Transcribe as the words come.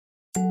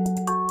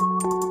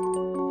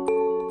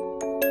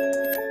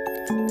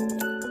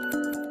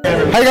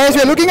Hi guys,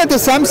 we are looking at the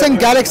Samsung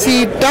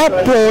Galaxy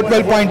TabPRO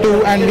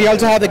 12.2 and we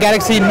also have the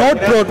Galaxy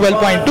NotePRO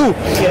 12.2.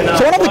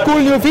 So one of the cool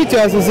new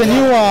features is the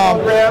new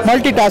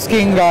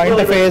multitasking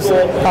interface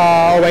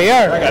over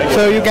here.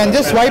 So you can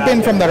just swipe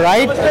in from the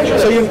right.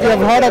 So you have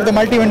heard of the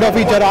multi-window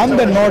feature on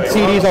the Note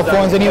series of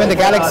phones and even the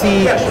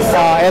Galaxy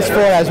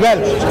S4 as well.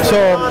 So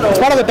it's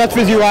part of the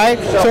TouchWiz UI.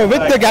 So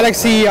with the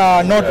Galaxy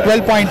Note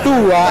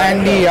 12.2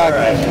 and the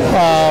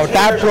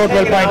TabPRO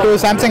 12.2,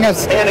 Samsung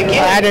has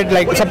added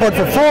like support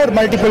for 4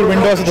 multiple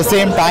windows at the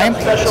same time.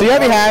 So here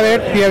we have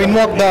it. We have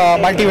invoked the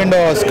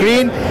multi-window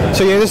screen.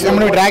 So I'm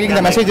going to be dragging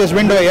the messages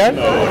window here.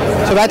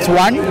 So that's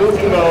one.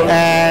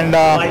 And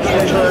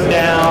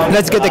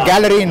let's get the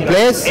gallery in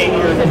place.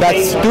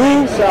 That's 2.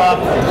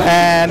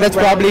 And let's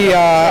probably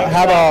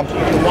have a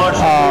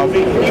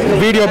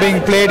video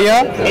being played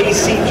here.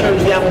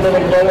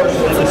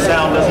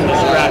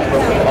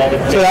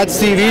 So that's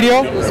the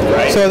video.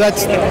 So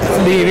that's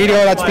the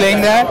video that's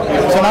playing there.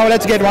 So now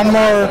let's get one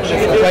more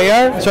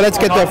player. So let's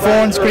get the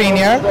phone screen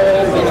here.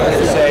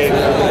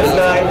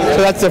 So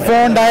that's the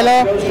phone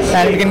dialer,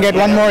 and we can get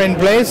one more in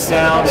place.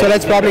 So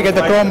let's probably get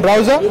the Chrome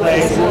browser.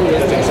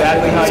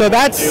 So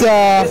that's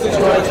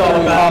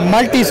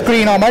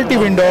multi-screen or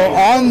multi-window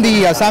on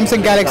the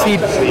Samsung Galaxy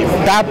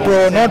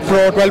TabPRO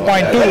NotePRO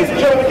 12.2.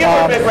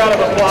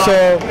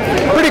 So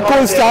pretty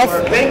cool stuff.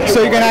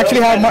 So you can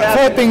actually have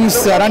 4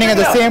 things running at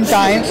the same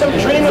time.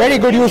 Very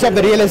good use of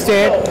the real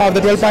estate of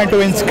the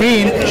 12.2-inch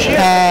screen,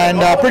 and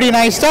pretty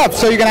nice stuff.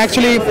 So you can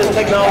actually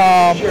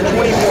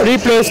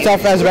replay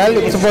stuff as well.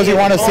 Suppose you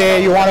want to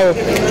say you want to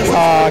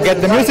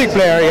get the music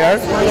player here.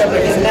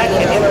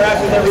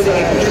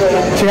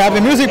 So you have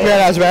the music player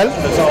as well.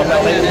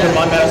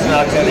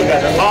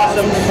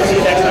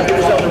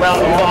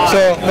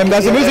 So when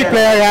there's a music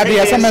player, you have the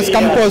SMS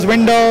compose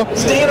window,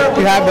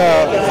 you have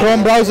the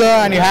Chrome browser,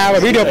 and you have a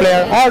video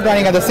player all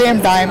running at the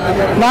same time.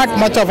 Not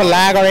much of a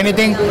lag or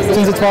anything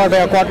since it's powered by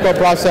a quad-core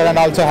processor and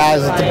also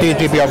has 30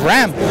 GB of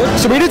RAM.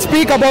 So we did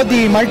speak about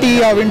the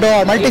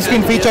multi-window or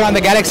multi-screen feature on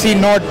the Galaxy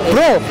Note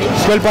Pro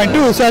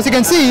 12.2. So as you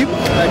can see,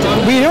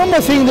 we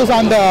remember seeing this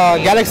on the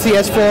Galaxy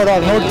S4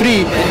 or Note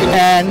 3,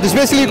 and this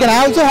basically you can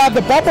also have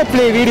the pop-up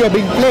play video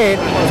being played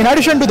in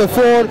addition to the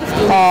 4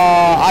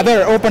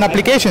 other open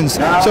applications.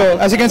 So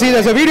as you can see,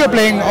 there's a video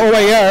playing over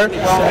here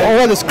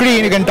over the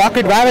screen. You can dock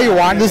it wherever you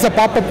want. This is a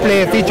pop-up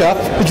play feature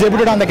which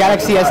debuted on the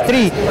Galaxy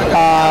S3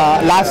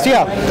 last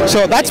year.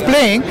 So that's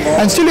playing,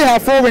 and still you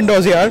have 4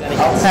 windows here.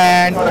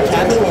 And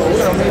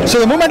so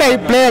the moment I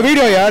play a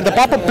video here, the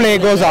pop-up play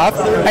goes off.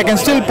 I can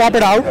still pop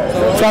it out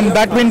from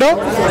that window.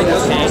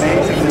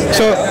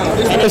 So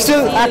it's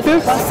still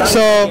active. So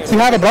you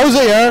have a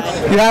browser here,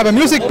 you have a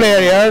music player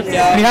here,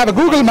 and you have a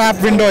Google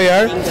Map window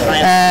here,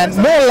 and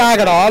no lag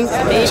at all.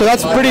 So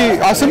that's pretty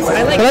awesome. So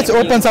let's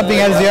open something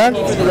else here.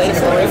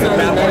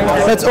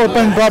 Let's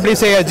open probably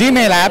say a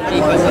Gmail app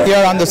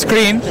here on the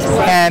screen,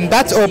 and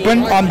that's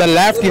open on the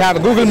left. You have a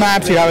Google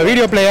Maps, you have a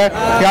video player,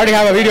 you already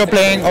have a video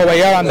playing over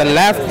here on the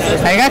left,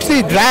 and you can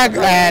actually drag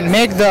and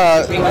make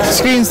the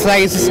screen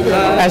size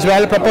as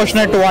well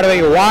proportionate to whatever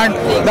you want.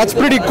 That's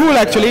pretty cool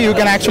actually. You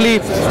can actually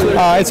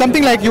it's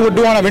something like you would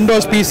do on a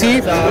Windows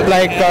PC,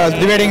 like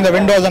dividing the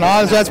windows and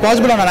all. So that's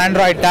possible on an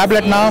Android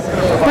tablet now.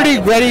 Very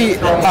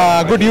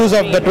good use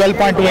of the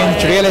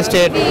 12.2-inch real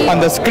estate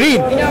on the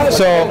screen.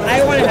 So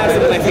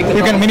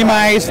you can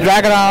minimize,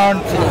 drag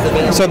around.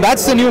 So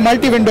that's the new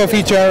multi-window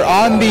feature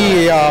on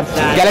the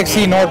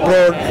Galaxy Note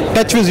Pro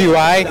TouchWiz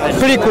UI.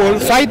 Pretty cool.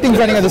 5 things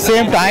running at the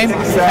same time,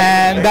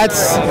 and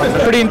that's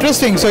pretty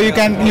interesting. So you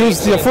can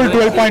use the full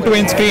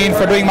 12.2-inch screen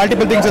for doing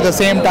multiple things at the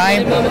same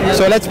time.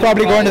 So let's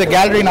probably go into the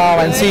gallery now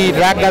and see,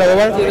 drag that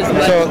over.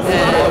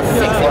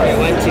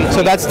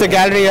 So that's the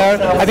gallery here.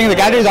 I think the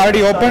gallery is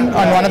already open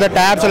on one of the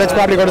tabs, so let's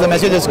probably go to the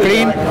messages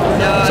screen.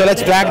 So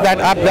let's drag that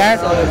up there.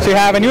 So you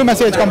have a new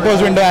message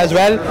compose window as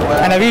well,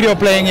 and a video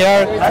playing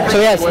here.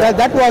 So yes,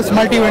 that was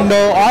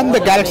multi-window on the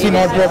Galaxy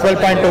Note Pro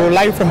 12.2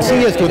 live from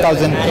CES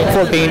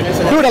 2014.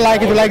 Do it a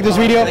like if you like this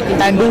video,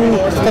 and do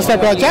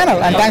subscribe to our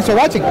channel, and thanks for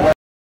watching.